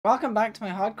Welcome back to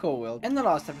my hardcore world. In the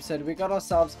last episode we got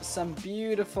ourselves some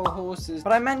beautiful horses,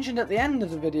 but I mentioned at the end of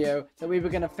the video that we were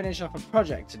going to finish off a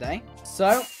project today.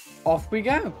 So, off we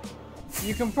go.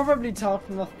 You can probably tell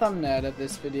from the thumbnail of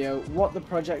this video what the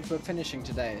project we're finishing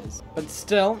today is. But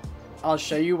still, I'll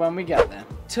show you when we get there.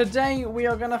 Today we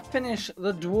are going to finish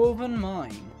the Dwarven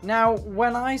mine. Now,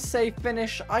 when I say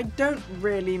finish, I don't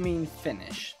really mean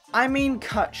finish. I mean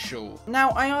cut short. Now,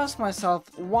 I asked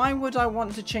myself, why would I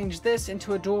want to change this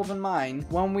into a Dwarven mine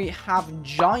when we have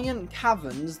giant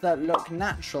caverns that look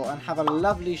natural and have a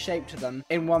lovely shape to them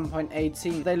in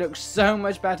 1.18? They look so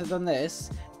much better than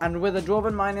this, and with a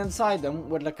Dwarven mine inside them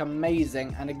would look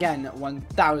amazing, and again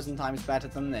 1,000 times better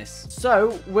than this.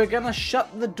 So we're gonna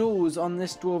shut the doors on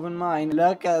this Dwarven mine.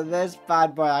 Look at this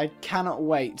bad boy. I cannot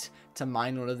wait to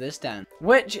mine all of this down,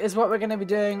 which is what we're going to be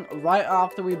doing right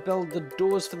after we build the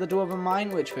doors for the Dwarven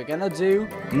mine, which we're going to do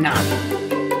now.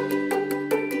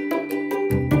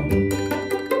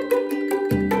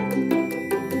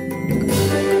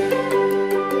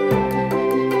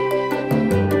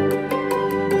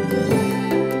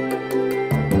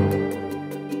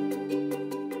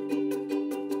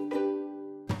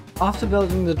 After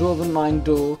building the Dwarven mine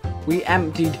door, we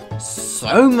emptied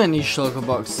so many shulker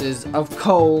boxes of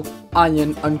coal,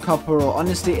 iron and copper ore.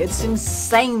 Honestly, it's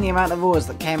insane the amount of ores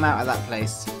that came out of that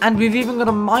place. And we've even got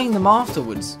to mine them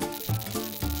afterwards.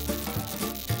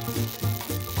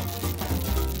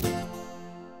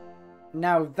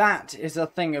 Now that is a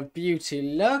thing of beauty.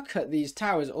 Look at these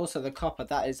towers. Also the copper,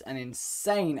 that is an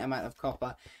insane amount of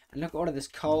copper. And look at all of this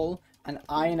coal and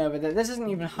iron over there. This isn't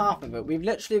even half of it. We've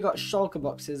literally got shulker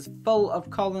boxes full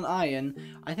of coal and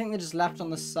iron. I think they're just left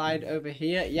on the side over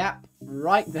here. Yep,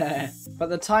 right there. But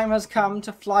the time has come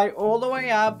to fly all the way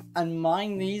up and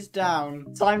mine these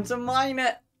down. Time to mine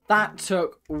it. That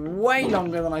took way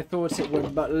longer than I thought it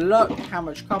would, but look how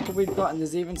much copper we've got, and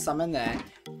there's even some in there.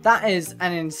 That is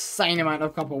an insane amount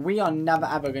of copper. We are never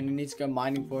ever going to need to go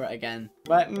mining for it again.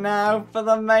 But now for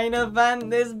the main event,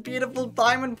 this beautiful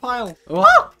diamond pile.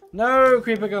 Oh, no,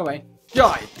 creeper, go away.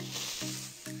 Die.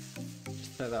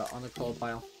 Just throw that on the coal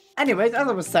pile. Anyways, as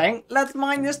I was saying, let's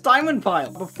mine this diamond pile.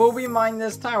 Before we mine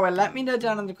this tower, let me know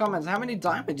down in the comments, how many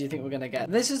diamonds do you think we're going to get?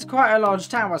 This is quite a large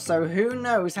tower, so who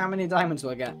knows how many diamonds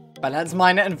we'll get. But let's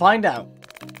mine it and find out.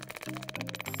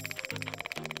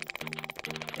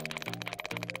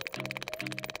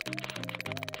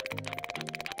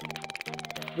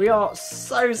 We are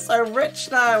so rich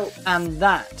now. And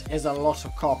that is a lot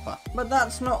of copper. But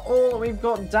that's not all that we've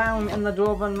got down in the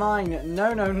Dwarven mine.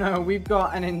 No. We've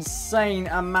got an insane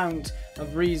amount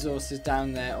of resources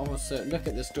down there. Also, look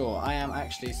at this door. I am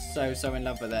actually so in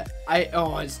love with it.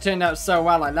 Oh, it's turned out so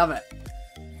well. I love it.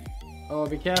 Oh,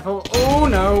 be careful. Oh,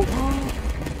 no.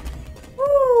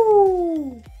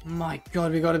 Woo! My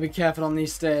God, we got to be careful on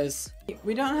these stairs.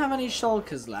 We don't have any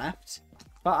shulkers left.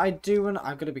 But I do want to...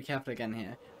 I've got to be careful again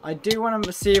here. I do want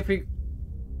to see if we...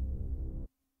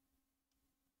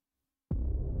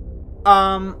 What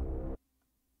am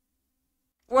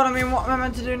I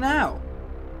meant to do now?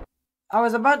 I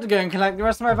was about to go and collect the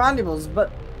rest of my valuables,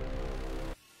 but...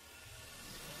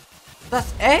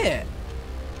 That's it!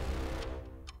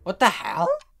 What the hell?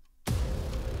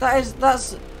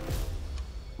 That's...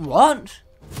 What?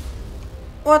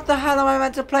 What the hell am I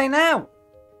meant to play now?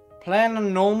 Playing a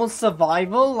normal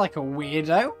survival like a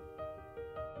weirdo?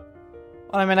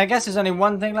 Well, I mean, I guess there's only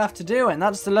one thing left to do, and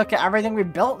that's to look at everything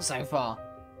we've built so far.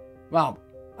 Well,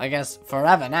 I guess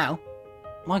forever now.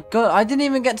 My God, I didn't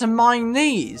even get to mine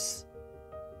these.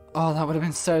 Oh, that would have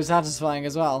been so satisfying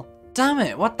as well. Damn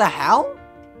it, what the hell?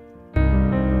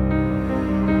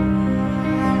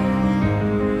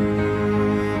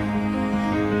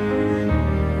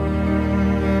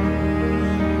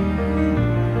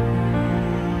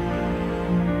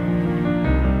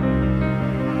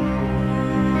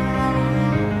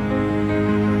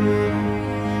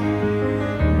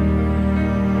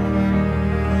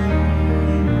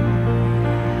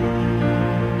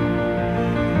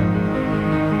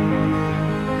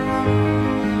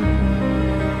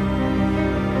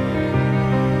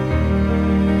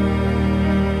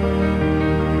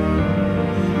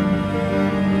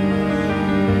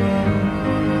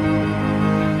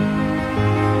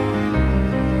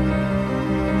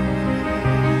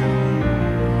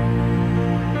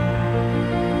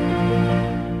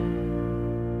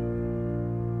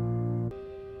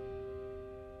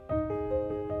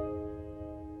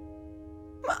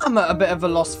 I'm at a bit of a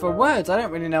loss for words. I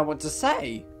don't really know what to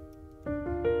say.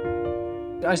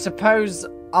 I suppose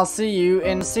I'll see you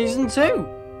in season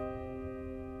 2.